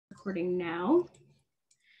recording now.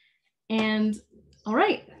 And all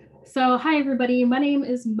right. So hi, everybody. My name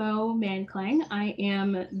is Mo Manklang. I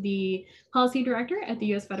am the policy director at the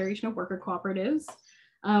U.S. Federation of Worker Cooperatives.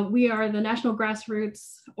 We are the national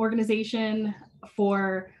grassroots organization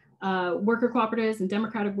for worker cooperatives and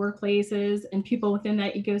democratic workplaces and people within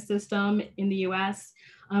that ecosystem in the U.S.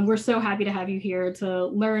 We're so happy to have you here to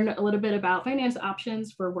learn a little bit about finance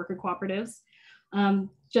options for worker cooperatives.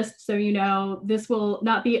 Just so you know, this will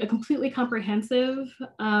not be a completely comprehensive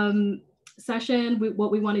session. What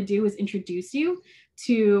we want to do is introduce you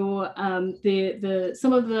to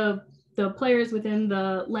some of the players within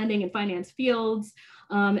the lending and finance fields.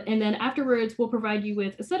 And then afterwards, we'll provide you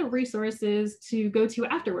with a set of resources to go to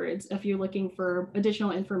afterwards if you're looking for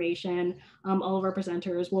additional information. All of our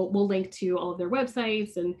presenters will link to all of their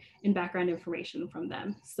websites and background information from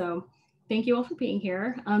them. So thank you all for being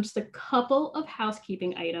here. Just a couple of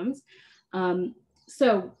housekeeping items.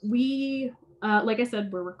 So we, like I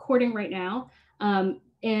said, we're recording right now.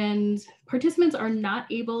 And participants are not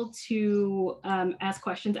able to ask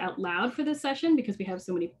questions out loud for this session because we have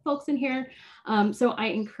so many folks in here. So I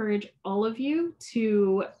encourage all of you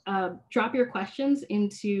to drop your questions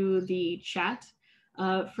into the chat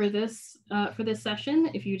for this session.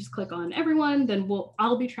 If you just click on everyone, then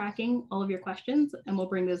I'll be tracking all of your questions and we'll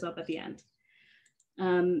bring those up at the end.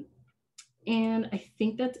 And I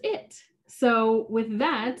think that's it. So with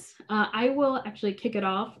that, I will actually kick it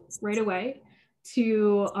off right away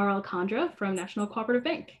to R.L. Condra from National Cooperative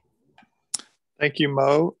Bank. Thank you,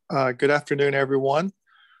 Mo. Good afternoon, everyone.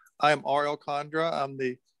 I am R.L. Condra. I'm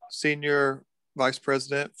the Senior Vice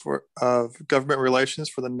President of Government Relations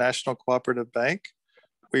for the National Cooperative Bank.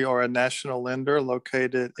 We are a national lender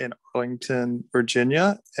located in Arlington,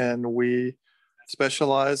 Virginia, and we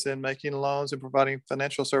specialize in making loans and providing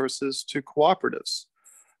financial services to cooperatives.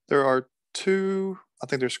 There are two, I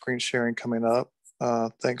think there's screen sharing coming up.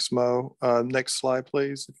 Thanks, Mo. Next slide,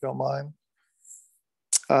 please, if you don't mind.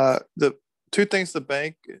 The two things the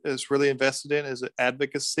bank is really invested in is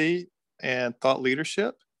advocacy and thought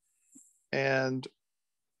leadership. And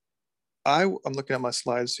I'm looking at my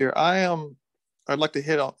slides here. I'd like to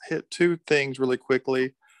hit two things really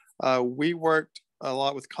quickly. We worked a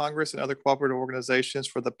lot with Congress and other cooperative organizations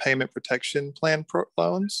for the Payment Protection Plan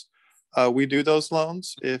loans. We do those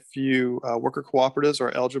loans if worker cooperatives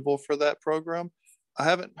are eligible for that program. I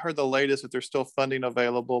haven't heard the latest if there's still funding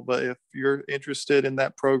available, but if you're interested in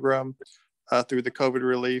that program through the COVID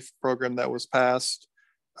relief program that was passed,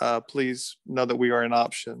 please know that we are an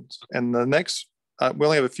option. And the next, we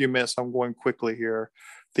only have a few minutes, so I'm going quickly here.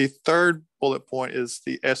 The third bullet point is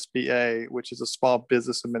the SBA, which is a Small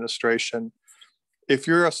Business Administration. If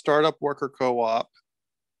you're a startup worker co-op,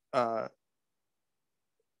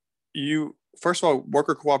 first of all,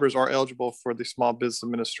 worker cooperatives are eligible for the Small Business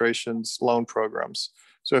Administration's loan programs.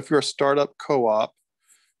 So if you're a startup co-op,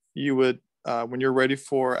 you would, when you're ready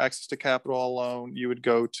for access to capital loan, you would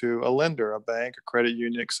go to a lender, a bank, a credit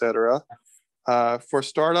union, et cetera. For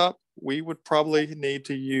startup, we would probably need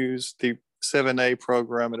to use the 7A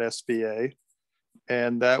program at SBA,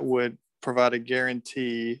 and that would provide a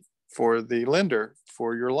guarantee for the lender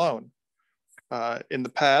for your loan. In the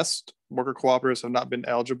past, worker cooperatives have not been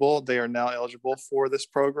eligible. They are now eligible for this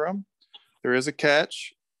program. There is a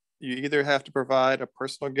catch. You either have to provide a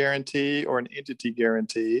personal guarantee or an entity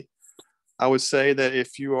guarantee. I would say that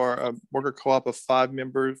if you are a worker co-op of 5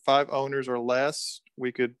 owners or less,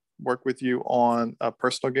 we could work with you on a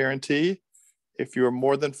personal guarantee. If you are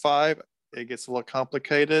more than 5, it gets a little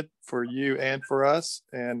complicated for you and for us,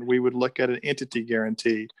 and we would look at an entity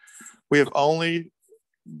guarantee. We have only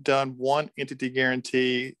done one entity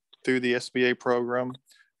guarantee through the SBA program,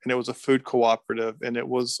 and it was a food cooperative, and it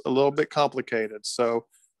was a little bit complicated. So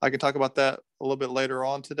I can talk about that a little bit later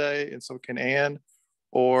on today, and so can Ann,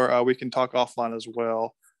 or we can talk offline as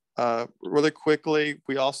well. Really quickly,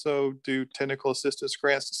 we also do technical assistance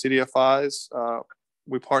grants to CDFIs.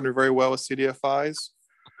 We partner very well with CDFIs.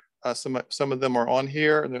 Some of them are on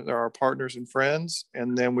here, and they're our partners and friends.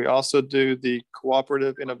 And then we also do the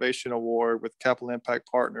Cooperative Innovation Award with Capital Impact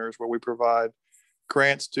Partners, where we provide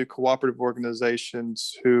grants to cooperative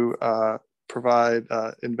organizations who provide,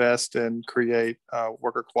 invest, and create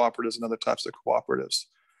worker cooperatives and other types of cooperatives.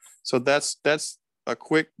 So that's a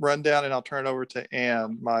quick rundown, and I'll turn it over to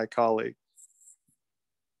Ann, my colleague.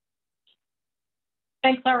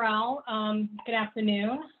 Thanks, RL. Good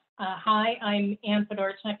afternoon. Hi, I'm Ann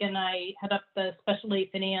Fedorchuk, and I head up the Specialty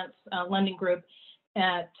Finance Lending Group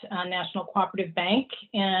at National Cooperative Bank.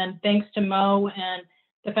 And thanks to Mo and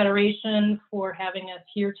the Federation for having us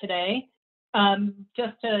here today.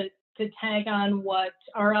 Just to tag on what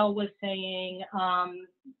RL was saying,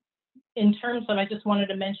 in terms of, I just wanted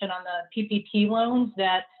to mention on the PPP loans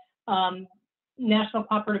that National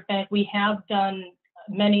Cooperative Bank, we have done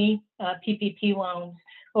many PPP loans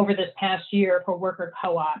over this past year for worker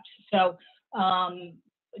co-ops. So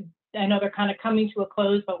I know they're kind of coming to a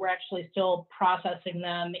close, but we're actually still processing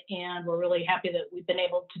them, and we're really happy that we've been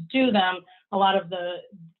able to do them. A lot of the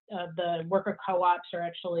worker co-ops are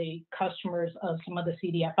actually customers of some of the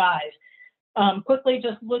CDFIs. Quickly,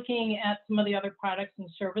 just looking at some of the other products and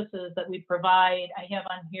services that we provide, I have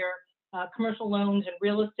on here commercial loans and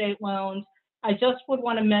real estate loans. I just would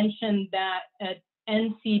want to mention that at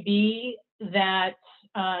NCB that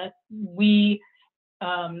we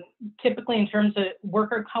typically, in terms of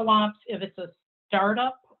worker co-ops, if it's a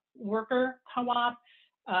startup worker co-op,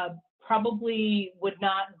 probably would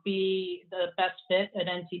not be the best fit at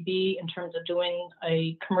NCB in terms of doing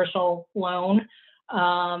a commercial loan.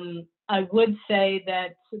 I would say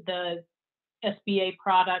that the SBA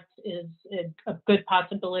product is a good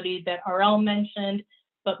possibility that RL mentioned,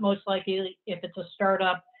 but most likely if it's a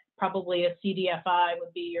startup, probably a CDFI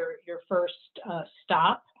would be your first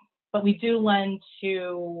stop. But we do lend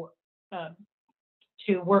to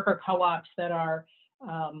worker co-ops that are,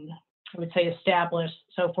 I would say, established.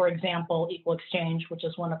 So for example, Equal Exchange, which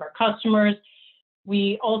is one of our customers.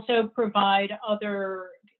 We also provide other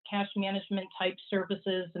cash management type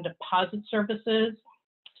services and deposit services.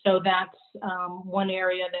 So that's one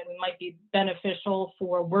area that might be beneficial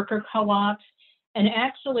for worker co-ops. And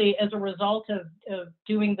actually, as a result of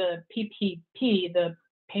doing the PPP, the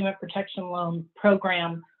Payment Protection Loan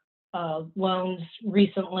Program loans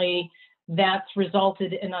recently, that's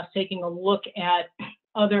resulted in us taking a look at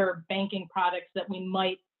other banking products that we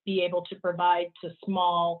might be able to provide to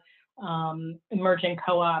small emerging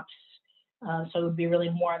co-ops. So it would be really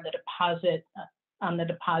more on the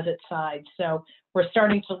deposit side. So we're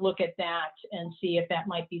starting to look at that and see if that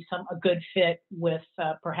might be a good fit with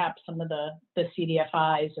perhaps some of the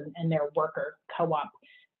CDFIs and their worker co-op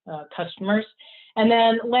customers. And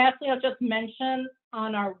then lastly, I'll just mention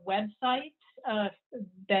on our website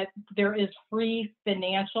that there is free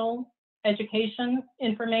financial education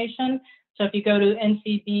information. So if you go to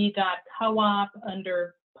ncb.coop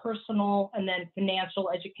under personal and then financial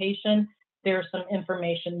education, there's some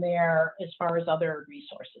information there as far as other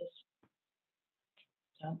resources.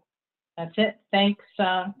 So that's it. Thanks,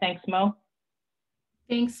 thanks, Mo.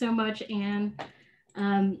 Thanks so much, Anne.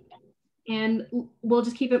 And we'll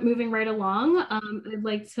just keep it moving right along. I'd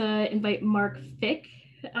like to invite Mark Fick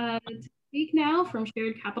to speak now from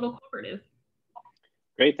Shared Capital Cooperative.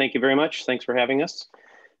 Great, thank you very much. Thanks for having us.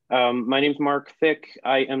 My name is Mark Fick.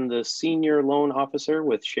 I am the Senior Loan Officer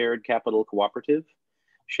with Shared Capital Cooperative.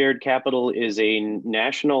 Shared Capital is a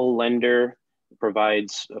national lender,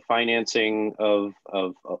 provides financing of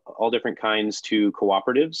all different kinds to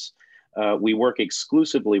cooperatives. We work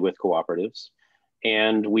exclusively with cooperatives,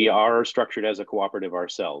 and we are structured as a cooperative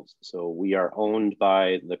ourselves. So we are owned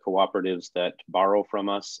by the cooperatives that borrow from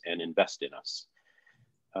us and invest in us.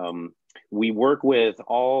 We work with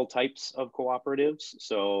all types of cooperatives,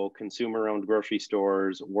 so consumer-owned grocery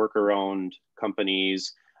stores, worker-owned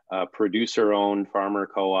companies, producer-owned farmer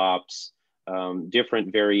co-ops,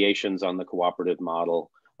 different variations on the cooperative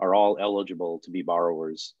model are all eligible to be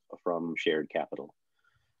borrowers from Shared Capital.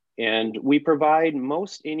 And we provide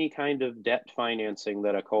most any kind of debt financing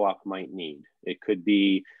that a co-op might need. It could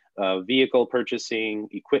be vehicle purchasing,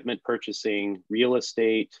 equipment purchasing, real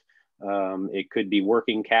estate. It could be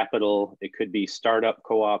working capital. It could be startup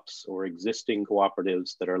co-ops or existing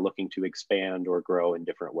cooperatives that are looking to expand or grow in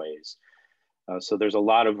different ways. So there's a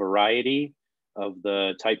lot of variety of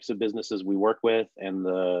the types of businesses we work with and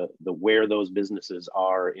the where those businesses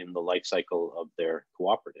are in the life cycle of their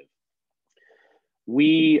cooperative.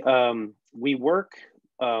 We work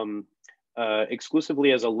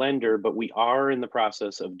exclusively as a lender, but we are in the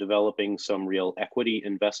process of developing some real equity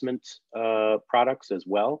investment products as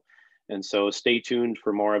well. And so stay tuned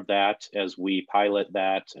for more of that as we pilot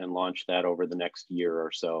that and launch that over the next year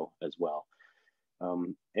or so as well.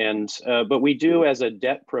 But we do, as a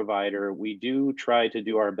debt provider, we do try to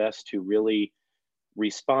do our best to really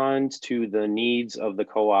respond to the needs of the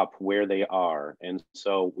co-op where they are. And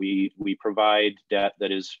so we provide debt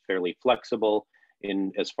that is fairly flexible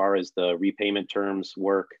in as far as the repayment terms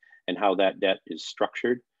work and how that debt is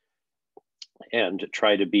structured, and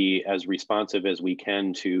try to be as responsive as we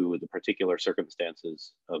can to the particular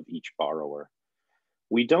circumstances of each borrower.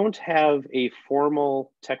 We don't have a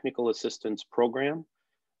formal technical assistance program,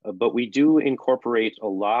 but we do incorporate a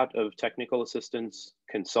lot of technical assistance,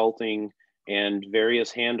 consulting, and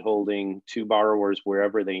various handholding to borrowers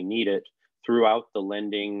wherever they need it throughout the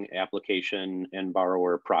lending application and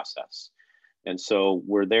borrower process. And so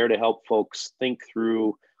we're there to help folks think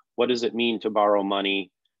through, what does it mean to borrow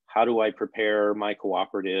money? How do I prepare my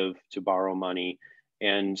cooperative to borrow money,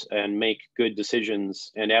 and make good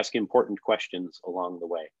decisions and ask important questions along the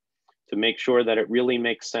way to make sure that it really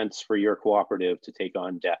makes sense for your cooperative to take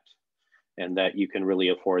on debt and that you can really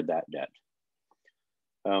afford that debt.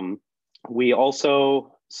 We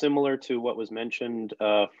also, similar to what was mentioned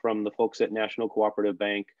from the folks at National Cooperative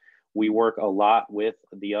Bank, we work a lot with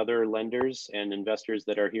the other lenders and investors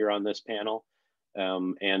that are here on this panel.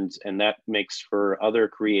 And that makes for other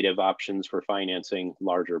creative options for financing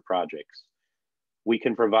larger projects. We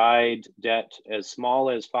can provide debt as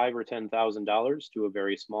small as $5,000 or $10,000 to a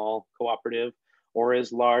very small cooperative, or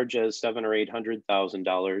as large as $700,000 or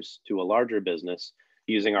 $800,000 to a larger business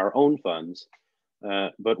using our own funds.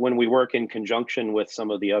 But when we work in conjunction with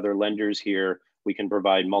some of the other lenders here, we can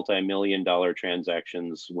provide multi-million-dollar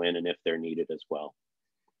transactions when and if they're needed as well.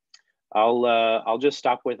 I'll just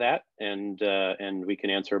stop with that, and we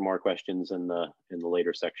can answer more questions in the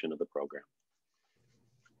later section of the program.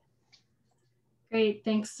 Great,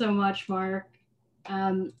 thanks so much, Mark.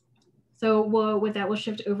 So with that, we'll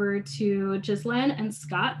shift over to Ghislaine and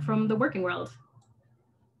Scott from the Working World.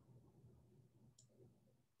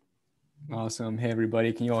 Awesome. Hey,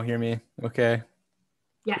 everybody. Can you all hear me okay?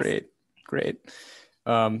 Yes. Great.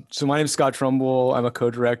 So my name is Scott Trumbull. I'm a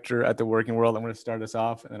co-director at the Working World. I'm going to start us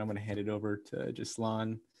off, and then I'm going to hand it over to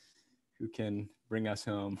Ghislaine, who can bring us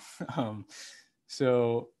home.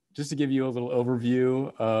 So just to give you a little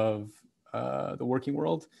overview of the Working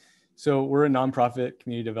World. So we're a nonprofit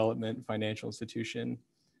community development financial institution,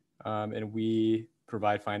 and we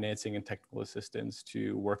provide financing and technical assistance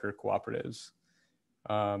to worker cooperatives.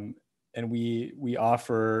 And we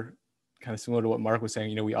offer, kind of similar to what Mark was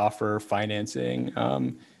saying, we offer financing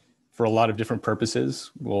for a lot of different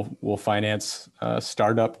purposes. We'll finance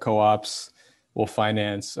startup co-ops. We'll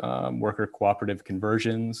finance worker cooperative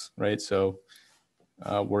conversions, right? So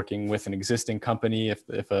working with an existing company,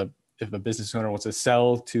 if a business owner wants to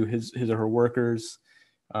sell to his or her workers,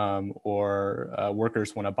 or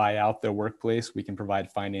workers want to buy out their workplace, we can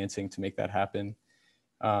provide financing to make that happen.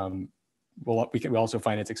 We also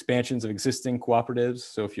finance expansions of existing cooperatives.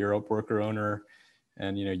 So if you're a worker owner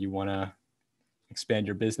and you want to expand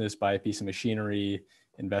your business, buy a piece of machinery,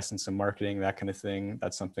 invest in some marketing, that kind of thing,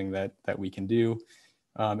 that's something that we can do.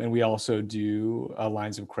 And we also do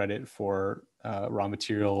lines of credit for raw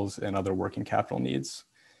materials and other working capital needs.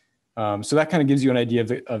 So that kind of gives you an idea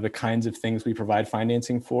of the kinds of things we provide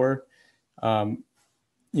financing for. The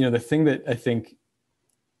thing that I think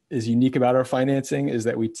is unique about our financing is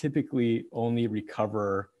that we typically only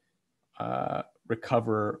recover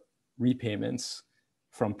repayments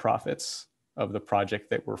from profits of the project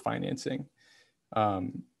that we're financing.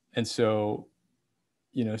 And so,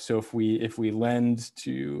 so if we lend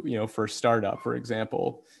to, for a startup, for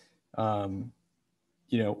example,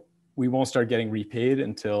 we won't start getting repaid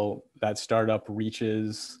until that startup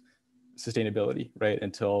reaches sustainability, right?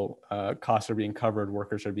 Until costs are being covered,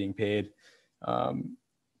 workers are being paid.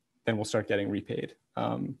 Then we'll start getting repaid.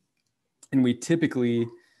 And we typically,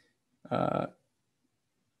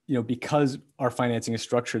 because our financing is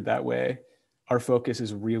structured that way, our focus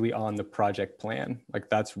is really on the project plan. Like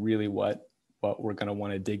that's really what we're going to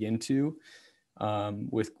want to dig into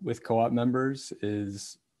with co-op members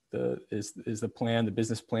is the plan, the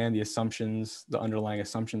business plan, the assumptions, the underlying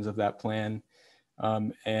assumptions of that plan.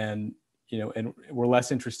 And we're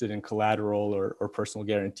less interested in collateral or personal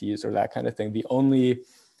guarantees or that kind of thing. The only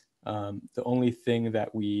thing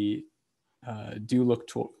that we do look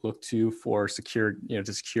to for secure,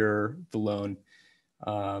 to secure the loan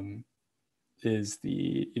is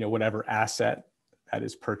the, whatever asset that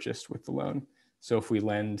is purchased with the loan. So if we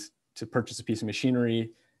lend to purchase a piece of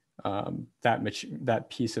machinery, that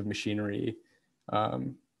piece of machinery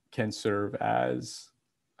can serve as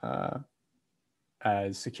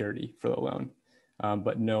security for the loan,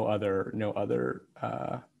 but no other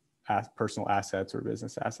personal assets or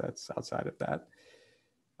business assets outside of that.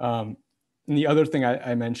 And the other thing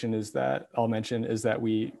I'll mention is that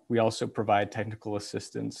we also provide technical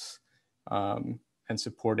assistance and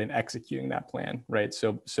support in executing that plan, right?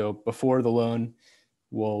 So before the loan,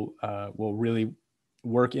 we'll really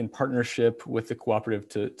work in partnership with the cooperative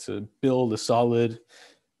to build a solid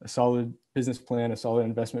business plan, a solid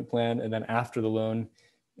investment plan, and then after the loan,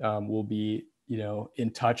 we'll be in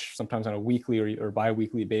touch sometimes on a weekly or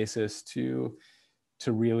bi-weekly basis to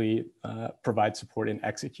really provide support in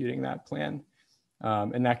executing that plan.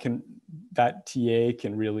 And that TA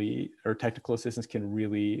can really, or technical assistance can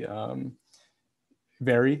really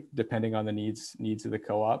vary depending on the needs of the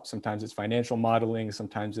co-op. Sometimes it's financial modeling,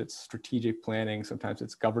 sometimes it's strategic planning, sometimes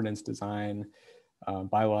it's governance design,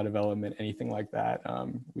 bylaw development, anything like that.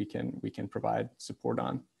 We can provide support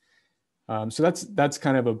on. So that's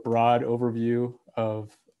kind of a broad overview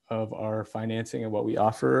of our financing and what we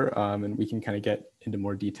offer, and we can kind of get into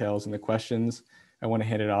more details in the questions. I want to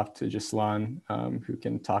hand it off to Gislan, who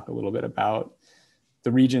can talk a little bit about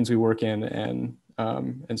the regions we work in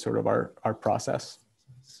and sort of our process.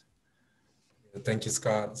 Thank you,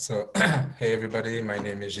 Scott. So, hey everybody, my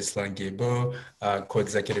name is Gislan Guébeau,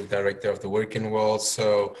 co-executive director of the Working World.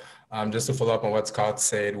 So just to follow up on what Scott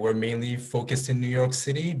said, we're mainly focused in New York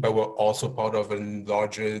City, but we're also part of a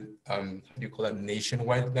larger,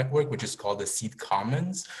 nationwide network, which is called the Seed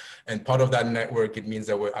Commons. And part of that network, it means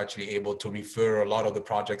that we're actually able to refer a lot of the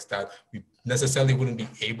projects that we necessarily wouldn't be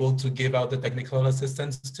able to give out the technical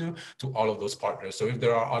assistance to all of those partners. So if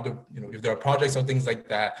there are other, if there are projects or things like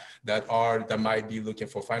that that might be looking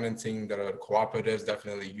for financing, that are cooperatives,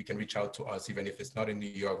 definitely you can reach out to us. Even if it's not in New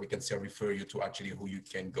York, we can still refer you to actually who you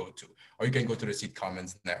can go to, or you can go to the Seed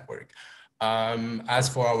Commons network. As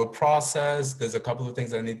for our process, there's a couple of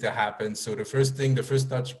things that need to happen. So the first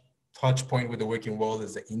touch point with the Working World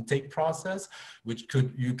is the intake process, which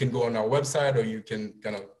you can go on our website, or you can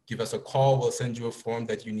kind of give us a call. We'll send you a form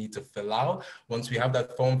that you need to fill out. Once we have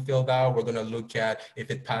that form filled out, we're going to look at if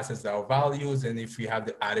it passes our values and if we have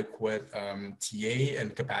the adequate TA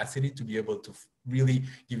and capacity to be able to really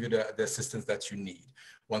give you the assistance that you need.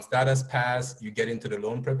 Once that has passed, you get into the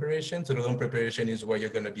loan preparation. So the loan preparation is where you're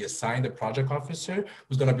going to be assigned a project officer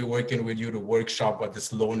who's going to be working with you to workshop what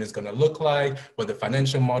this loan is going to look like, what the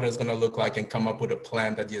financial model is going to look like, and come up with a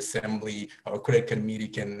plan that the assembly or credit committee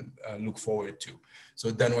can look forward to. So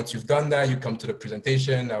then once you've done that, you come to the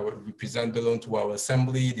presentation. We present the loan to our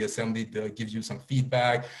assembly. The assembly gives you some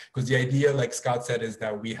feedback, because the idea, like Scott said, is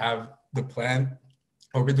that we have the plan.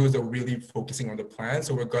 What we do is we're really focusing on the plan.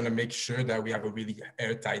 So we're going to make sure that we have a really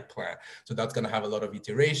airtight plan. So that's going to have a lot of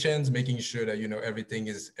iterations, making sure that, everything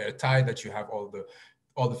is airtight, that you have all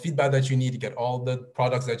the feedback that you need, you get all the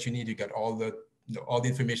products that you need, you get all the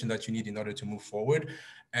information that you need in order to move forward.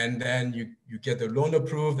 And then you get the loan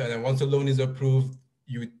approved. And then once the loan is approved,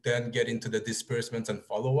 you then get into the disbursements and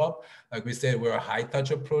follow-up. Like we said, we're a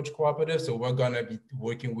high-touch approach cooperative. So we're going to be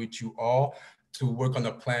working with you all to work on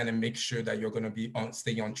a plan and make sure that you're going to be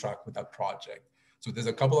staying on track with that project. So there's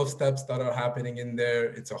a couple of steps that are happening in there.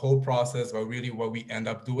 It's a whole process, but really what we end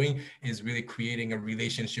up doing is really creating a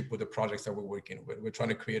relationship with the projects that we're working with. We're trying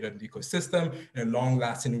to create an ecosystem and a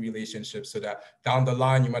long-lasting relationship, so that down the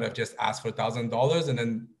line, you might have just asked for $1,000, and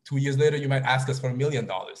then 2 years later, you might ask us for $1 million.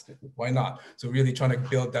 Why not? So really trying to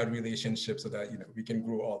build that relationship so that we can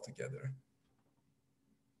grow all together.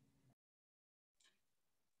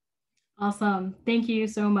 Awesome. Thank you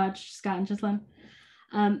so much, Scott and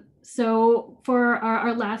Gislan. So for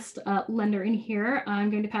our last lender in here,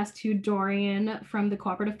 I'm going to pass to Dorian from the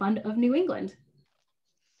Cooperative Fund of New England.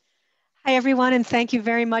 Hi, everyone, and thank you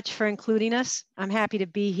very much for including us. I'm happy to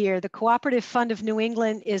be here. The Cooperative Fund of New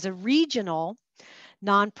England is a regional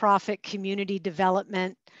nonprofit community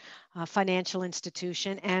development financial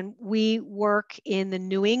institution, and we work in the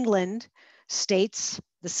New England states,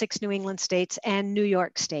 the 6 New England states, and New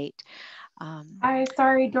York State. Hi,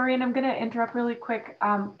 sorry, Dorian, I'm going to interrupt really quick.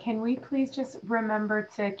 Can we please just remember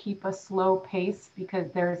to keep a slow pace,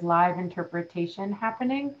 because there's live interpretation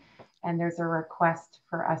happening, and there's a request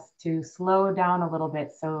for us to slow down a little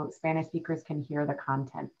bit so Spanish speakers can hear the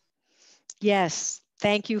content. Yes,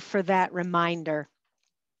 thank you for that reminder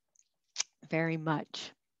very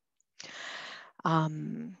much.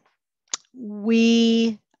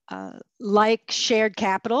 We like Shared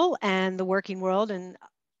Capital and the Working World and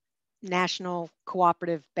National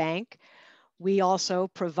Cooperative Bank, we also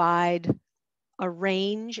provide a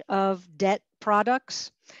range of debt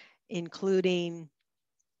products, including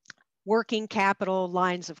working capital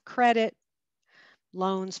lines of credit,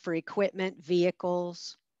 loans for equipment,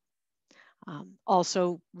 vehicles,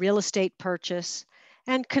 also real estate purchase,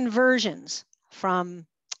 and conversions from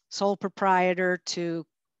sole proprietor to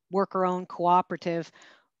worker-owned cooperative.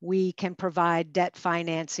 We can provide debt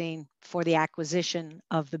financing for the acquisition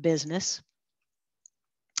of the business.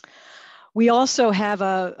 We also have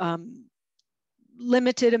a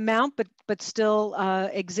limited amount, but still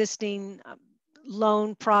existing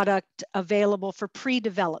loan product available for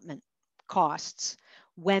pre-development costs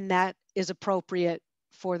when that is appropriate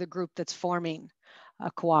for the group that's forming a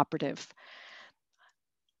cooperative.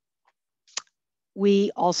 We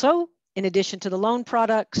also, in addition to the loan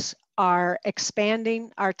products, are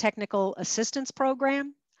expanding our technical assistance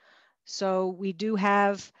program. So we do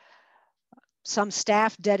have some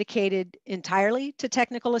staff dedicated entirely to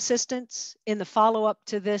technical assistance. In the follow-up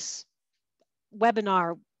to this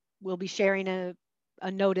webinar, we'll be sharing a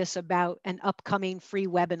notice about an upcoming free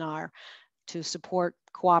webinar to support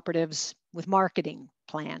cooperatives with marketing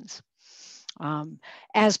plans.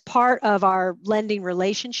 As part of our lending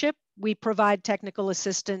relationship, we provide technical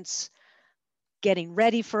assistance, getting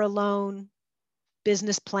ready for a loan,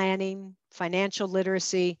 business planning, financial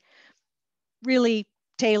literacy, really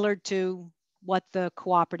tailored to what the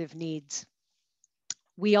cooperative needs.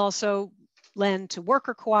 We also lend to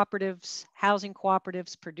worker cooperatives, housing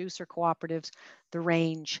cooperatives, producer cooperatives, the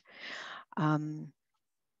range. The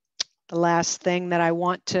last thing that I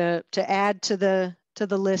want to add to the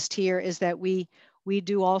list here is that we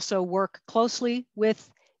do also work closely with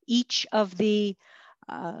each of the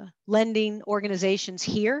lending organizations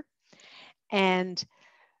here. And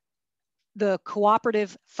the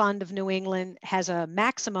Cooperative Fund of New England has a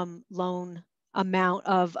maximum loan amount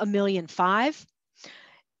of $1.5 million.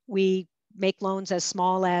 We make loans as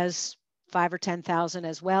small as 5,000 or 10,000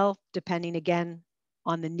 as well, depending again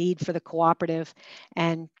on the need for the cooperative.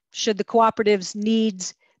 And should the cooperative's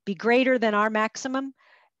needs be greater than our maximum,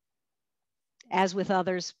 as with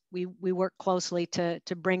others, we work closely to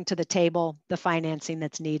bring to the table the financing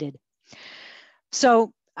that's needed.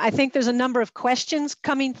 So I think there's a number of questions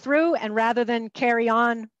coming through, and rather than carry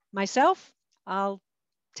on myself, I'll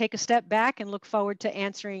take a step back and look forward to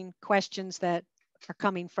answering questions that are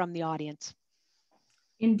coming from the audience.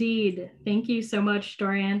 Indeed. Thank you so much,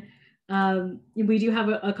 Dorian. We do have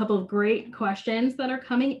a couple of great questions that are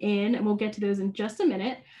coming in, and we'll get to those in just a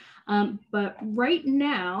minute. But right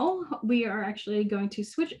now, we are actually going to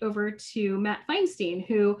switch over to Matt Feinstein,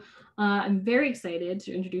 who I'm very excited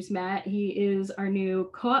to introduce Matt. He is our new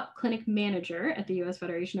Co-op Clinic manager at the U.S.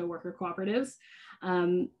 Federation of Worker Cooperatives.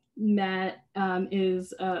 Matt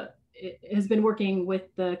has been working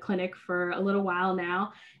with the clinic for a little while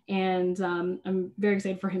now, and I'm very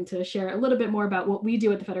excited for him to share a little bit more about what we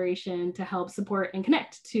do at the Federation to help support and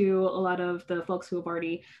connect to a lot of the folks who have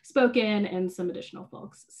already spoken and some additional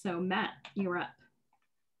folks. So Matt, you're up.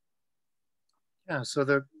 Yeah, so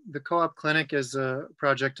the Co-op Clinic is a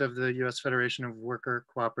project of the U.S. Federation of Worker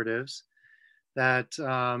Cooperatives that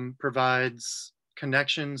provides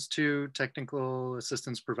connections to technical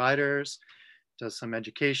assistance providers, does some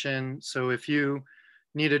education. So if you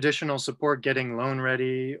need additional support getting loan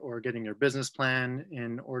ready or getting your business plan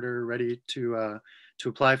in order ready to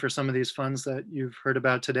apply for some of these funds that you've heard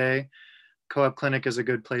about today, Co-op Clinic is a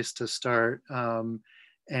good place to start.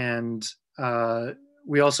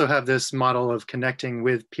 We also have this model of connecting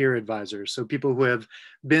with peer advisors. So people who have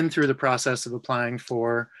been through the process of applying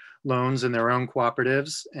for loans in their own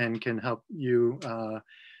cooperatives and can help you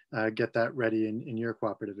get that ready in your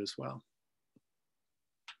cooperative as well.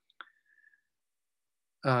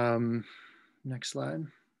 Next slide.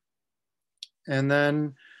 And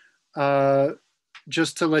then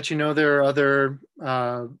just to let you know, there are other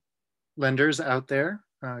lenders out there,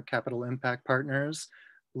 Capital Impact Partners,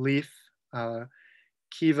 LEAF,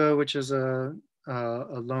 Kiva, which is a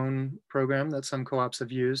loan program that some co-ops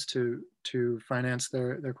have used to finance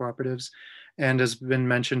their cooperatives, and has been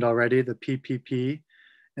mentioned already, the PPP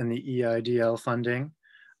and the EIDL funding.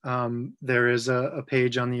 There is a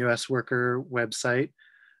page on the US Worker website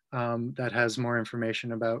that has more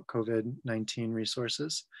information about COVID-19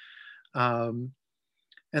 resources. And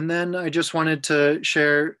then I just wanted to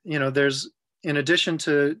share, there's, in addition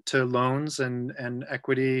to loans and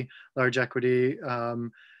equity, large equity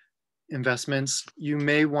investments, you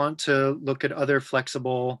may want to look at other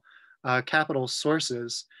flexible capital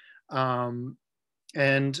sources. And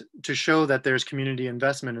to show that there's community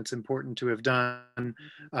investment, it's important to have done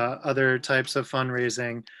other types of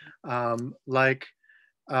fundraising, like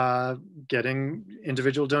getting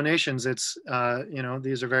individual donations. It's,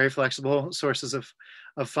 these are very flexible sources of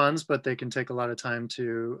funds, but they can take a lot of time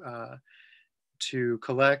to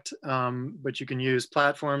collect. But you can use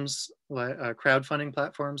platforms like crowdfunding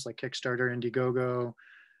platforms like Kickstarter, Indiegogo,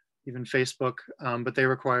 even Facebook, but they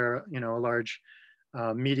require, a large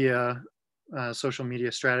social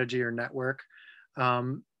media strategy or network.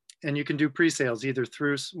 And you can do pre-sales either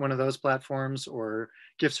through one of those platforms or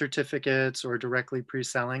gift certificates or directly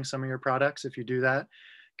pre-selling some of your products. If you do that,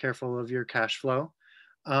 careful of your cash flow.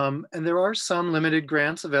 And there are some limited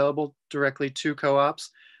grants available directly to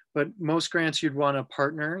co-ops, but most grants you'd want to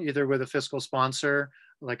partner either with a fiscal sponsor,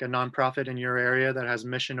 like a nonprofit in your area that has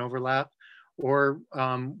mission overlap, or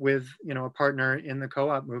with a partner in the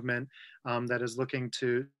co-op movement that is looking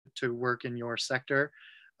to work in your sector.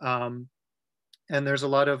 And there's a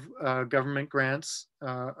lot of government grants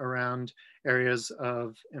around areas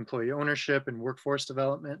of employee ownership and workforce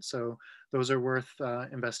development. So those are worth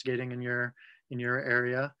investigating in your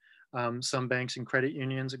area. Some banks and credit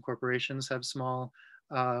unions and corporations have small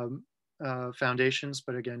foundations,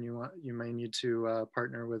 but again, you may need to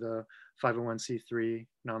partner with a 501c3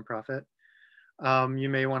 nonprofit. You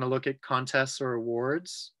may want to look at contests or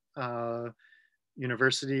awards.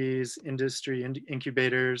 Universities, industry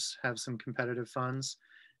incubators have some competitive funds,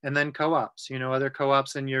 and then co-ops. Other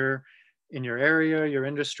co-ops in your area, your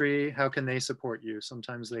industry. How can they support you?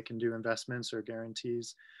 Sometimes they can do investments or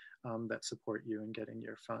guarantees that support you in getting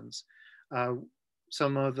your funds.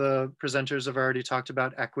 Some of the presenters have already talked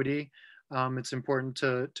about equity. It's important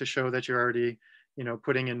to show that you're already,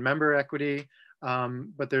 putting in member equity,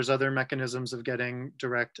 but there's other mechanisms of getting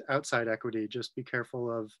direct outside equity. Just be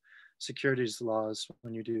careful of securities laws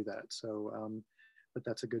when you do that. So, but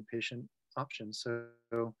that's a good patient option. So,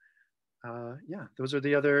 yeah, those are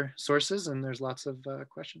the other sources, and there's lots of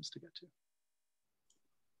questions to get to.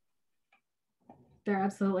 There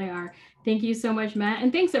absolutely are. Thank you so much, Matt.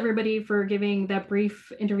 And thanks everybody for giving that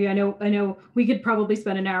brief interview. I know we could probably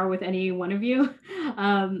spend an hour with any one of you.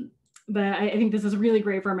 But I think this is really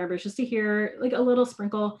great for our members just to hear like a little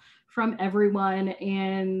sprinkle from everyone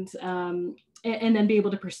and then be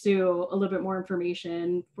able to pursue a little bit more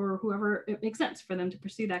information for whoever it makes sense for them to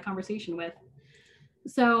pursue that conversation with.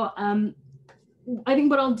 So I think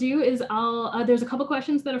what I'll do is there's a couple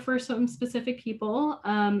questions that are for some specific people,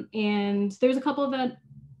 and there's a couple that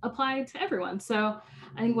apply to everyone. So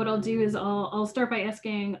I think what I'll do is I'll start by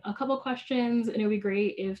asking a couple questions, and it would be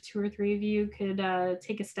great if 2 or 3 of you could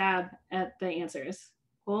take a stab at the answers.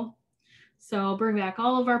 Cool. So I'll bring back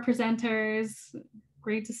all of our presenters.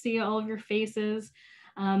 Great to see all of your faces.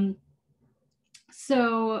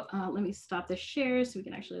 So let me stop the share so we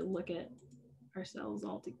can actually look at ourselves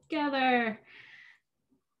all together.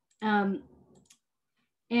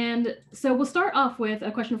 And so we'll start off with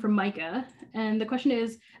a question from Micah. And the question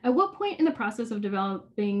is, at what point in the process of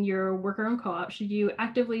developing your worker-owned co-op should you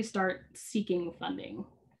actively start seeking funding?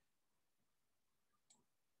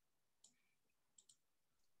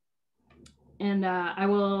 And I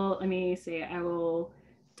will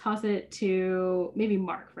toss it to maybe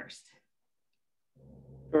Mark first.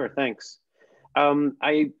 Sure, thanks.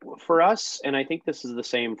 For us, and I think this is the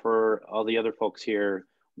same for all the other folks here,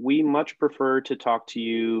 we much prefer to talk to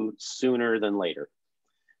you sooner than later.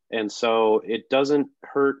 And so it doesn't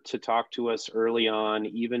hurt to talk to us early on,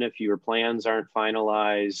 even if your plans aren't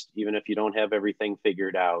finalized, even if you don't have everything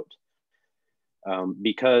figured out,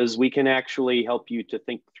 because we can actually help you to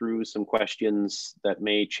think through some questions that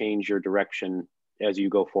may change your direction as you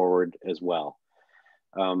go forward as well.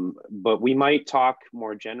 But we might talk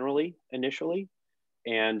more generally initially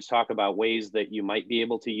and talk about ways that you might be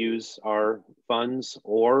able to use our funds,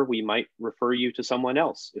 or we might refer you to someone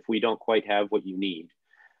else if we don't quite have what you need.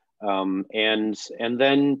 And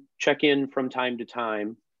then check in from time to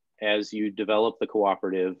time as you develop the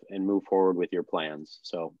cooperative and move forward with your plans.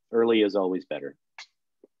 So early is always better.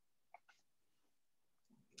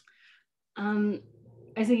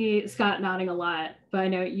 I see Scott nodding a lot, but I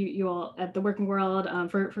know you all at the Working World,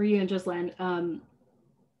 for you and Ghislaine,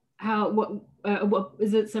 what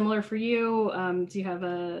is it similar for you? Do you have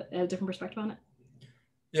a different perspective on it?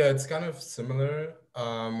 Yeah, it's kind of similar.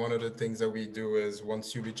 One of the things that we do is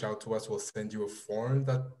once you reach out to us, we'll send you a form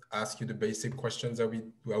that asks you the basic questions that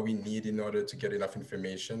we need in order to get enough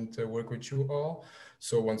information to work with you all.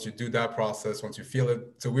 So once you do that process, once you feel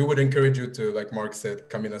it, so we would encourage you to, like Mark said,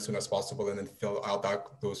 come in as soon as possible and then fill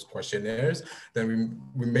out those questionnaires. Then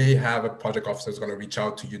we may have a project officer who's going to reach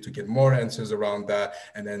out to you to get more answers around that.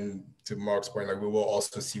 And then to Mark's point, like we will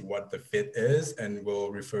also see what the fit is and we'll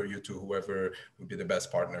refer you to whoever would be the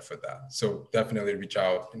best partner for that. So definitely reach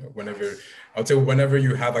out, whenever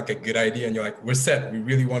you have like a good idea and you're like, we're set, we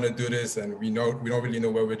really want to do this and we don't really know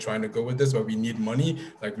where we're trying to go with this, but we need money,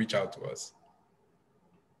 like reach out to us.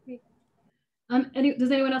 Great.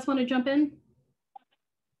 Does anyone else want to jump in?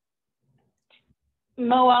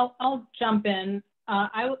 Mo, I'll jump in.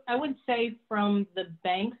 I would say from the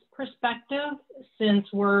bank's perspective, since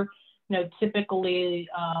we're typically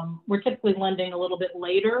lending a little bit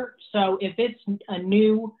later. So if it's a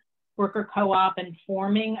new worker co-op and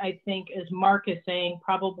forming, I think as Mark is saying,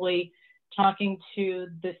 probably talking to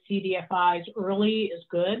the CDFIs early is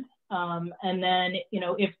good. And then,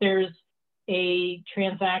 if there's a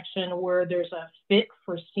transaction where there's a fit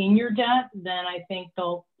for senior debt, then I think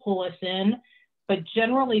they'll pull us in. But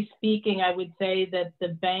generally speaking, I would say that the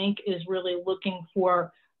bank is really looking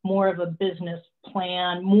for more of a business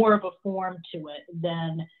plan, more of a form to it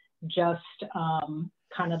than just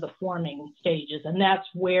kind of the forming stages. And that's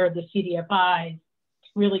where the CDFI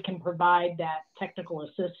really can provide that technical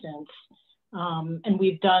assistance. And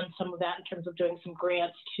we've done some of that in terms of doing some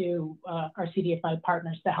grants to our CDFI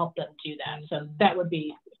partners to help them do that. So that would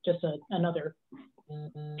be just another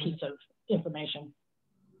piece of information.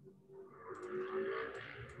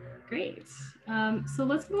 Great. So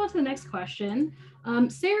let's move on to the next question.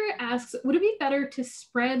 Sarah asks, would it be better to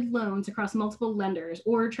spread loans across multiple lenders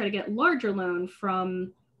or try to get larger loan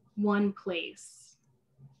from one place?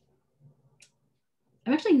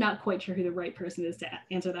 I'm actually not quite sure who the right person is to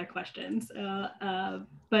answer that question. So,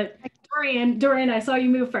 but Dorian, I saw you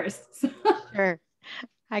move first. Sure,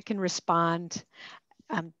 I can respond.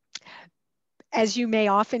 As you may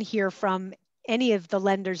often hear from any of the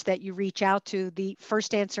lenders that you reach out to, the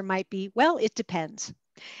first answer might be, well, it depends.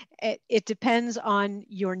 It depends on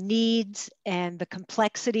your needs and the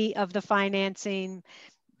complexity of the financing.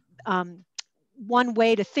 One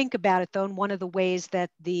way to think about it, though, and one of the ways that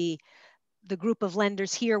the group of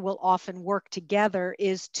lenders here will often work together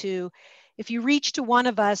is to, if you reach to one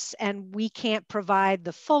of us and we can't provide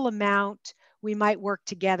the full amount, we might work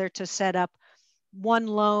together to set up one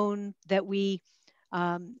loan that we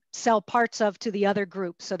sell parts of to the other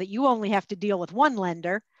group so that you only have to deal with one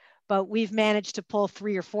lender, but we've managed to pull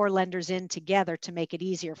 3 or 4 lenders in together to make it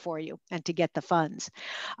easier for you and to get the funds.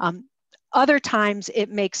 Other times it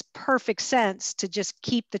makes perfect sense to just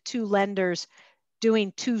keep the 2 lenders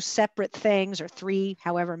doing 2 separate things, or 3,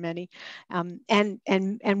 however many,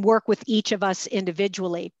 and work with each of us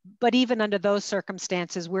individually. But even under those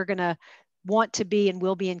circumstances, we're going to want to be and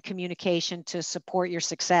will be in communication to support your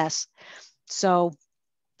success. So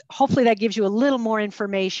hopefully that gives you a little more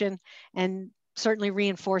information and certainly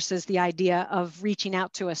reinforces the idea of reaching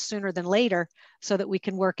out to us sooner than later so that we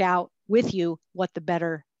can work out with you what the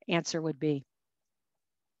better answer would be.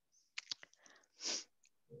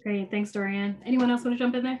 Great, thanks, Dorian. Anyone else want to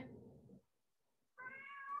jump in there?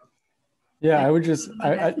 Yeah, I would just,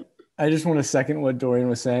 I just want to second what Dorian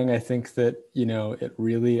was saying. I think that, it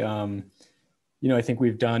really, I think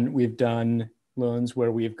we've done loans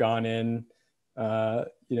where we've gone in,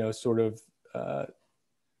 sort of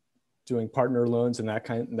doing partner loans and that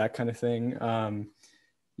kind of thing. And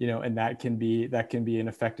that can be an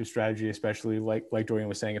effective strategy, especially like Dorian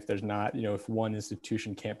was saying, if there's not, if one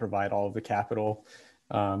institution can't provide all of the capital,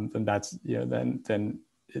 then that's, then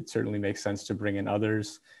it certainly makes sense to bring in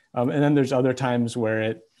others. And then there's other times where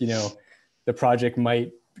it, the project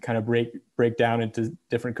might kind of break down into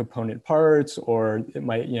different component parts, or it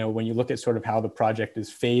might, when you look at sort of how the project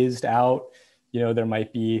is phased out, there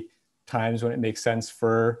might be times when it makes sense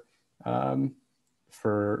for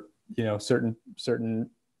certain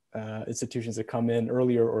institutions that come in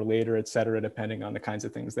earlier or later, et cetera, depending on the kinds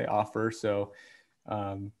of things they offer. So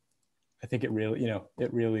I think it really,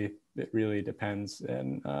 it really depends.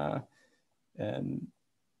 And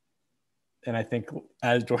I think,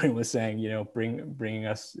 as Dorian was saying, bringing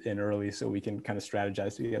us in early so we can kind of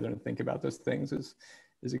strategize together and think about those things is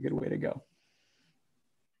a good way to go.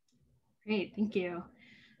 Great, thank you.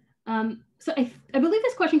 So I believe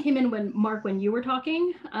this question came in when you were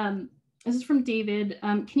talking. This is from David.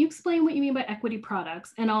 Can you explain what you mean by equity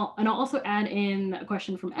products? And I'll also add in a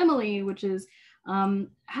question from Emily, which is,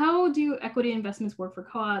 how do equity investments work for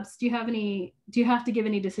co-ops? Do you have to give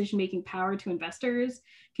any decision-making power to investors?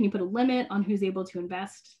 Can you put a limit on who's able to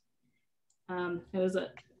invest? It was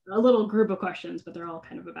a little group of questions, but they're all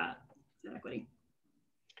kind of about equity.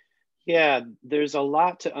 Yeah, there's a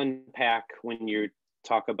lot to unpack when you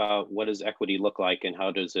talk about what does equity look like and how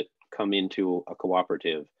does it come into a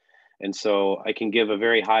cooperative. And so I can give a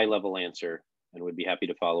very high level answer and would be happy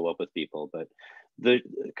to follow up with people. But the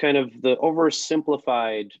kind of the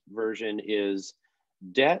oversimplified version is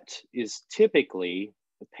debt is typically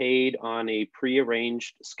paid on a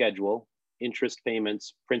prearranged schedule, interest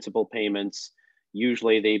payments, principal payments.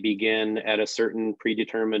 Usually they begin at a certain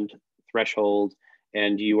predetermined threshold,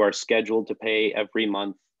 and you are scheduled to pay every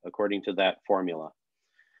month according to that formula.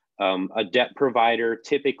 A debt provider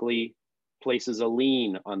typically places a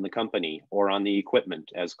lien on the company or on the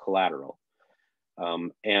equipment as collateral.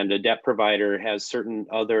 And a debt provider has certain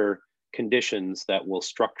other conditions that will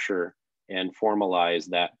structure and formalize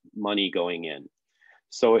that money going in.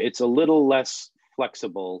 So it's a little less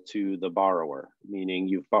flexible to the borrower, meaning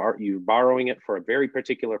you're borrowing it for a very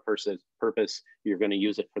particular purpose. You're going to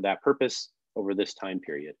use it for that purpose over this time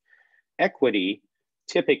period. Equity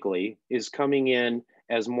typically is coming in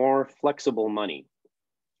as more flexible money.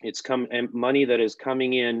 It's money that is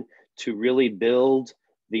coming in to really build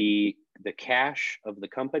the cash of the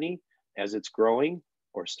company as it's growing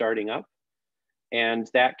or starting up. and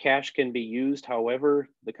that cash can be used however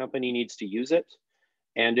the company needs to use it,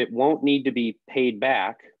 and it won't need to be paid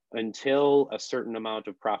back until a certain amount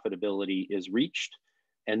of profitability is reached.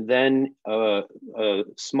 And then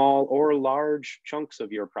small or large chunks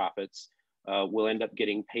of your profits will end up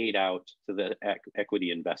getting paid out to the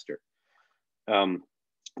equity investor.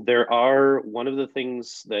 There are, one of the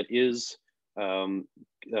things that is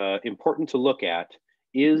important to look at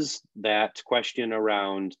is that question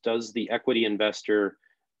around, does the equity investor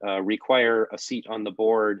require a seat on the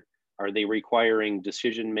board? Are they requiring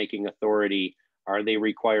decision-making authority? Are they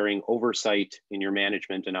requiring oversight in your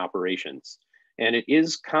management and operations? And it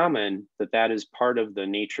is common that that is part of the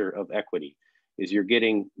nature of equity, is you're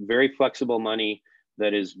getting very flexible money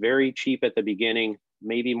that is very cheap at the beginning,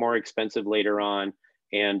 maybe more expensive later on,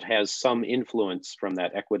 and has some influence from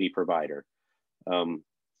that equity provider.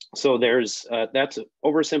 So there's, that's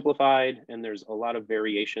oversimplified, and there's a lot of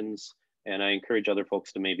variations, and I encourage other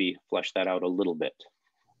folks to maybe flesh that out a little bit.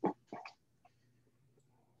 I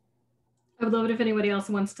would love it if anybody else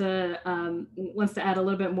wants to add a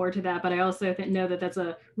little bit more to that, but I also know that that's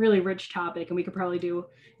a really rich topic, and we could probably do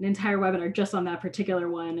an entire webinar just on that particular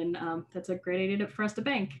one, and that's a great idea for us to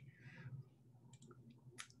bank.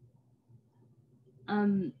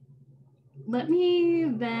 Let me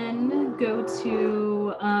then go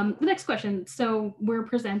to the next question. So we're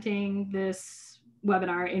presenting this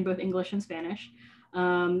webinar in both English and Spanish,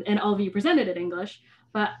 and all of you presented in English,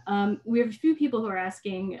 but we have a few people who are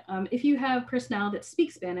asking if you have personnel that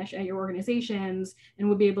speak Spanish at your organizations and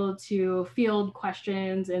would be able to field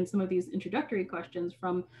questions and some of these introductory questions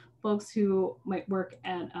from folks who might work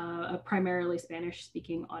at a primarily Spanish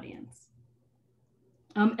speaking audience.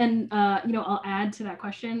 I'll add to that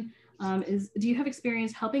question is, do you have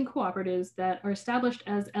experience helping cooperatives that are established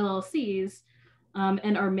as LLCs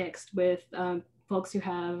and are mixed with folks who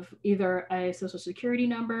have either a social security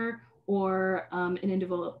number or an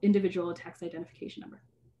individual tax identification number?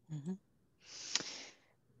 Mm-hmm.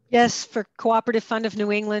 Yes, for Cooperative Fund of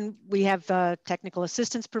New England, we have a technical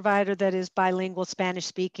assistance provider that is bilingual Spanish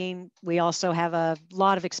speaking. We also have a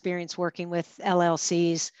lot of experience working with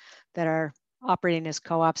LLCs that are operating as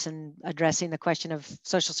co-ops and addressing the question of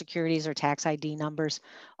social securities or tax ID numbers.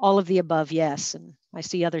 All of the above, yes. And I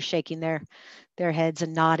see others shaking their heads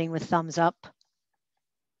and nodding with thumbs up.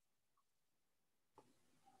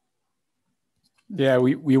 Yeah,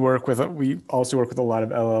 we also work with a lot of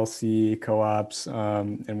LLC co-ops,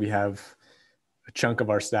 and we have a chunk of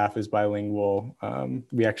our staff is bilingual. Our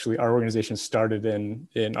organization started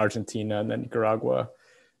in Argentina and then Nicaragua.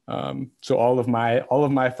 So all of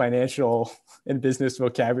my financial and business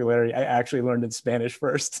vocabulary I actually learned in Spanish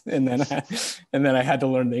first, and then I had to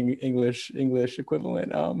learn the English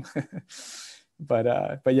equivalent.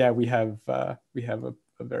 But yeah, we have a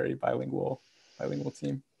very bilingual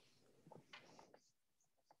team.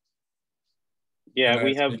 Yeah, and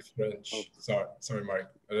we have French. Oh. Sorry,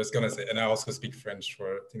 Mark. I was gonna say, and I also speak French. I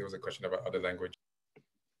think there was a question about other language.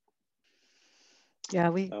 Yeah,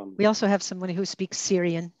 we also have someone who speaks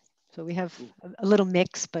Syrian, so we have a little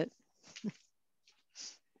mix. But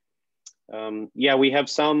yeah, we have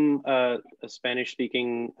some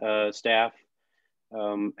Spanish-speaking staff.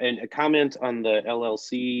 And a comment on the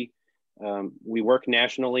LLC. We work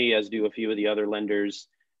nationally, as do a few of the other lenders,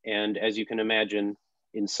 and as you can imagine,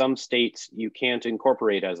 in some states, you can't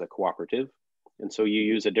incorporate as a cooperative, and so you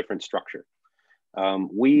use a different structure.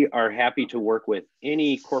 We are happy to work with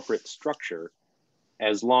any corporate structure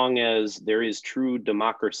as long as there is true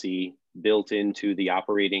democracy built into the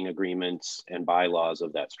operating agreements and bylaws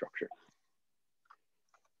of that structure.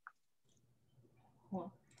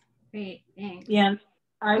 Cool. Great, thanks. Yeah,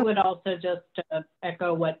 I would also just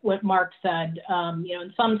echo what Mark said.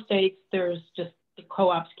 In some states, there's just the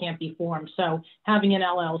co-ops can't be formed. So having an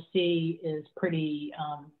LLC is pretty,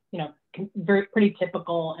 pretty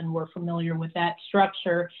typical, and we're familiar with that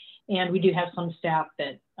structure. And we do have some staff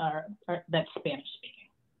that's Spanish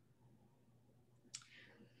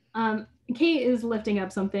speaking. Kate is lifting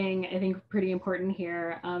up something I think pretty important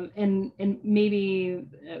here, and maybe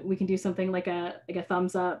we can do something like a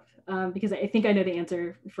thumbs up because I think I know the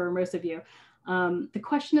answer for most of you. The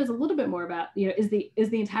question is a little bit more about, is the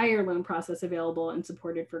entire loan process available and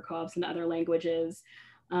supported for co-ops in other languages?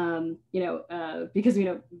 Because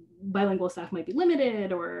bilingual staff might be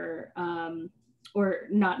limited or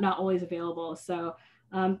not always available. So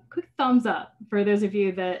quick thumbs up for those of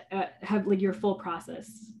you that have your full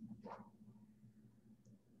process.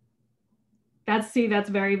 That's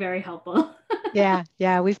very, very helpful.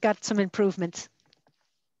 yeah, we've got some improvements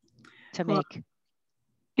to make.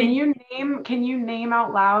 Can you name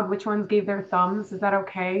out loud which ones gave their thumbs? Is that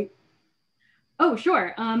okay? Oh,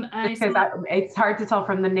 sure. Because it's hard to tell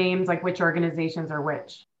from the names, like which organizations are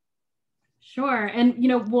which. Sure. And,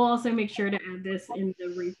 we'll also make sure to add this in the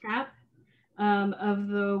recap of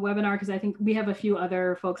the webinar, because I think we have a few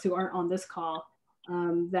other folks who aren't on this call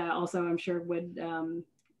that also I'm sure would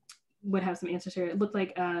have some answers here. It looked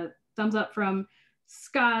like a thumbs up from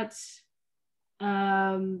Scott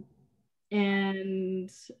I'm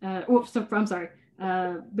sorry,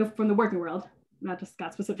 from the working world, not just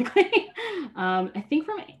Scott specifically. I think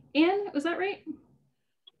from Anne, was that right?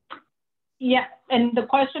 Yeah, and the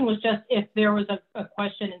question was just if there was a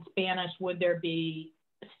question in Spanish, would there be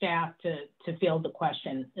staff to field the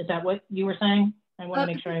question? Is that what you were saying? I want to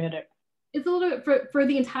make sure I hit it. It's a little bit for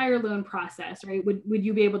the entire loan process, right? Would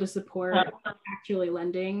you be able to support actually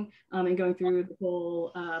lending and going through the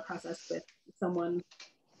whole process with someone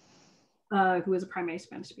who is a primary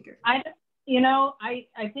Spanish speaker? I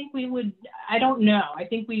think we would, I don't know. I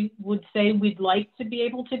think we would say we'd like to be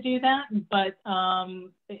able to do that, but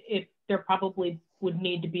if there probably would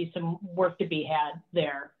need to be some work to be had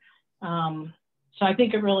there. So I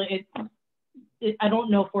think I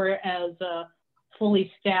don't know if we're as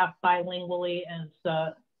fully staffed bilingually as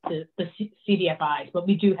the CDFIs, but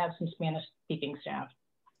we do have some Spanish speaking staff.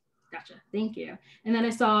 Gotcha, thank you. And then I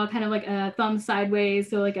saw kind of like a thumb sideways,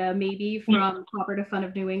 so like a maybe from Cooperative Fund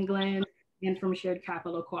of New England and from Shared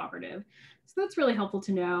Capital Cooperative. So that's really helpful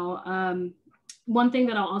to know. One thing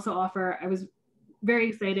that I'll also offer, I was very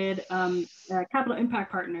excited, Capital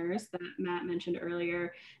Impact Partners that Matt mentioned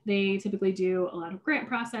earlier, they typically do a lot of grant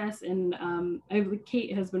process, and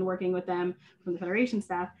Kate has been working with them from the Federation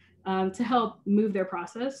staff to help move their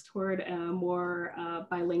process toward a more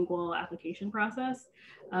bilingual application process.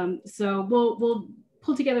 So we'll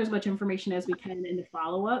pull together as much information as we can in the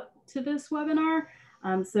follow-up to this webinar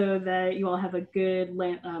so that you all have a good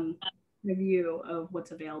review of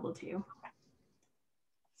what's available to you.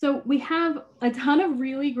 So we have a ton of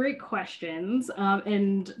really great questions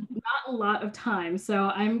and not a lot of time. So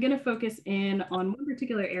I'm going to focus in on one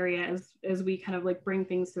particular area as we kind of like bring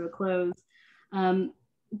things to a close.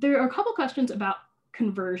 There are a couple questions about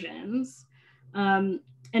conversions. And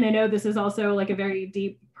I know this is also like a very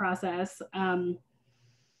deep process and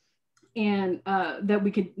that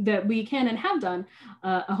we can and have done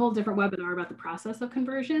a whole different webinar about the process of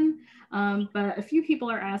conversion. But a few people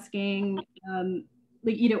are asking,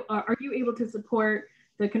 are you able to support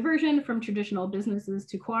the conversion from traditional businesses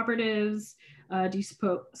to cooperatives? Do you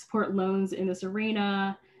support loans in this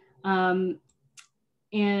arena? And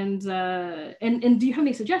do you have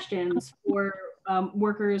any suggestions for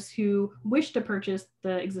workers who wish to purchase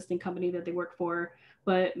the existing company that they work for,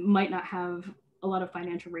 but might not have a lot of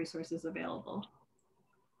financial resources available?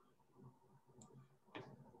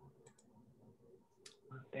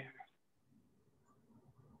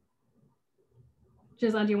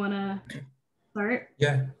 Jizan, do you want to start?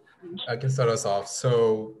 Yeah, I can start us off.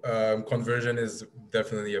 So conversion is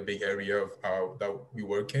definitely a big area of that we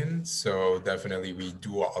work in. So definitely we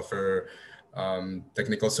do offer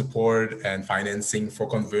technical support and financing for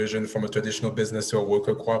conversion from a traditional business to a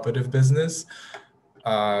worker cooperative business.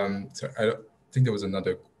 So I think there was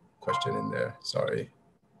another question in there. Sorry.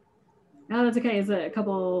 No, that's okay. It's a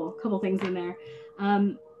couple things in there.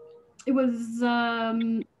 It was,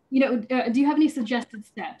 do you have any suggested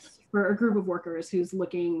steps for a group of workers who's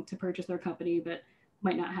looking to purchase their company but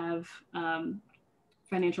might not have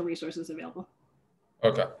financial resources available?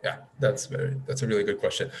 Okay, yeah, that's a really good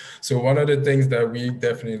question. So one of the things that we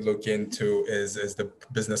definitely look into is the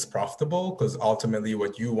business profitable? Because ultimately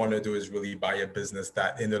what you want to do is really buy a business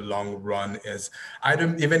that in the long run is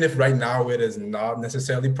even if right now it is not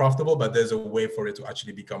necessarily profitable, but there's a way for it to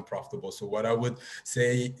actually become profitable. So what I would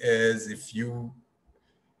say is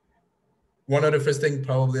one of the first thing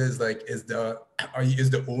probably is like, is the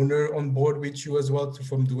owner on board with you as well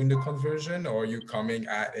from doing the conversion, or are you coming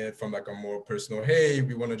at it from like a more personal, hey,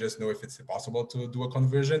 we want to just know if it's possible to do a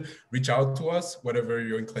conversion? Reach out to us, whatever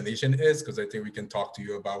your inclination is, because I think we can talk to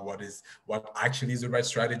you about what actually is the right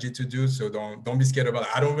strategy to do. So don't be scared about it.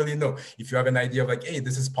 I don't really know. If you have an idea of like, hey,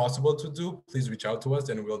 this is possible to do, please reach out to us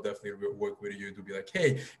and we'll definitely work with you to be like,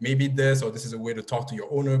 hey, maybe this, or this is a way to talk to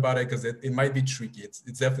your owner about it, because it might be tricky. It's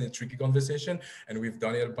definitely a tricky conversation. And we've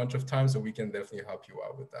done it a bunch of times, so we can definitely help you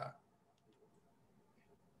out with that.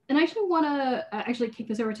 And I actually want to kick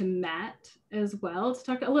this over to Matt as well to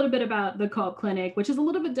talk a little bit about the Co-op Clinic, which is a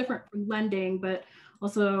little bit different from lending, but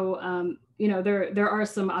also, there are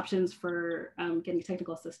some options for getting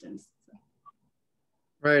technical assistance. So.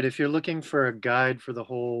 Right. If you're looking for a guide for the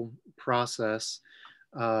whole process,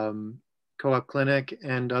 Co-op Clinic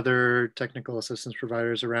and other technical assistance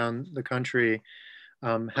providers around the country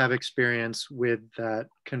have experience with that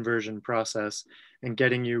conversion process and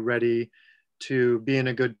getting you ready to be in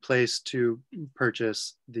a good place to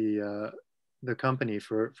purchase the company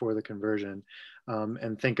for the conversion,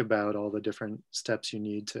 and think about all the different steps you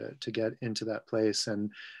need to get into that place,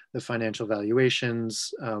 and the financial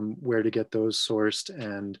valuations, where to get those sourced,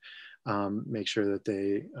 and make sure that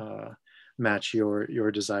they match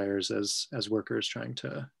your desires as workers trying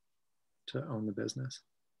to own the business.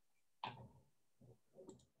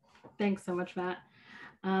 Thanks so much, Matt.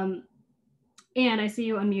 Anne, I see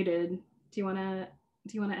you unmuted. Do you want to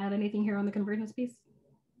add anything here on the conversions piece?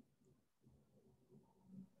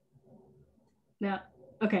 No.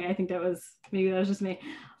 Okay, I think maybe that was just me.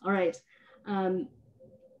 All right.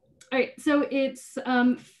 All right, so it's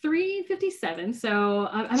 3:57. So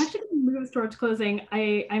I'm actually going to move towards closing.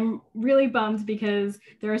 I'm really bummed because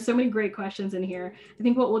there are so many great questions in here. I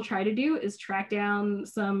think what we'll try to do is track down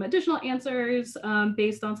some additional answers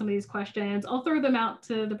based on some of these questions. I'll throw them out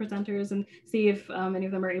to the presenters and see if any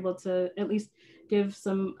of them are able to at least give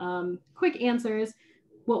some quick answers.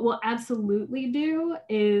 What we'll absolutely do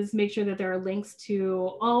is make sure that there are links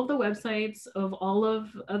to all of the websites of all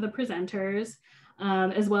of the presenters,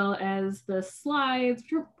 as well as the slides,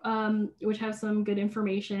 which have some good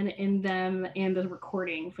information in them, and the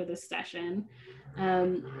recording for this session.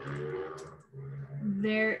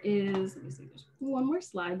 There is, let me see, there's one more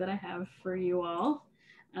slide that I have for you all.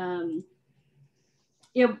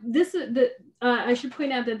 Yeah, I should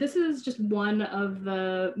point out that this is just one of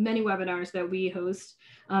the many webinars that we host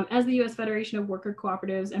as the U.S. Federation of Worker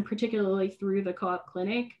Cooperatives, and particularly through the Co-op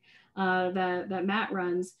Clinic that Matt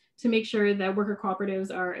runs, to make sure that worker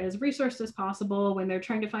cooperatives are as resourced as possible when they're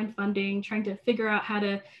trying to find funding, trying to figure out how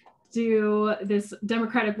to do this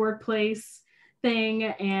democratic workplace thing.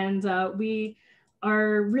 And we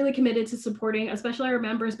are really committed to supporting, especially our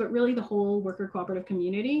members, but really the whole worker cooperative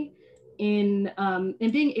community in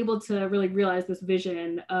being able to really realize this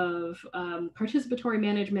vision of participatory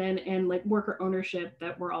management and like worker ownership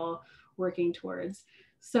that we're all working towards.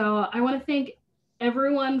 So I want to thank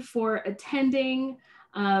everyone for attending.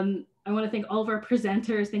 I want to thank all of our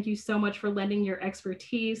presenters. Thank you so much for lending your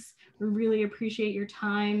expertise. We really appreciate your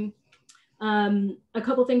time. A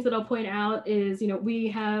couple things that I'll point out is, we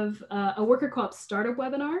have a worker co-op startup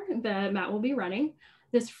webinar that Matt will be running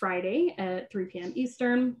this Friday at 3 p.m.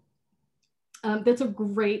 Eastern. That's a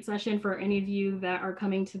great session for any of you that are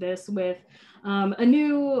coming to this with a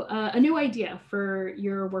new idea for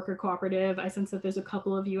your worker cooperative. I sense that there's a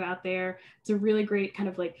couple of you out there. It's a really great kind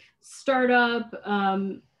of like startup,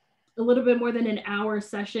 a little bit more than an hour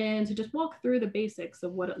session to just walk through the basics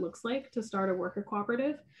of what it looks like to start a worker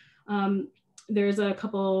cooperative. There's a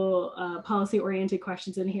couple policy-oriented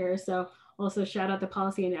questions in here. So also shout out the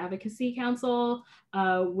Policy and Advocacy Council,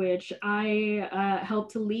 which I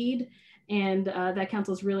helped to lead. And that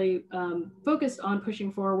council is really focused on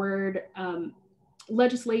pushing forward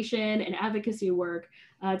legislation and advocacy work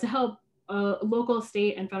to help local,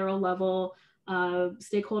 state, and federal level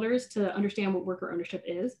stakeholders to understand what worker ownership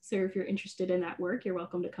is. So if you're interested in that work, you're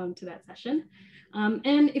welcome to come to that session.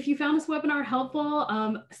 And if you found this webinar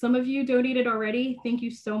helpful, some of you donated already. Thank you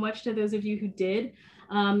so much to those of you who did.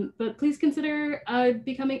 But please consider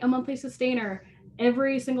becoming a monthly sustainer.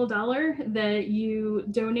 Every single dollar that you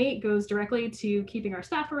donate goes directly to keeping our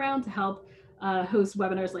staff around to help host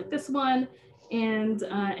webinars like this one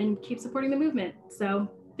and keep supporting the movement. So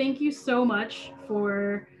thank you so much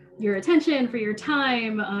for your attention, for your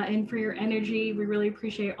time, and for your energy. We really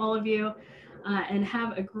appreciate all of you, and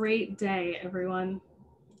have a great day, everyone.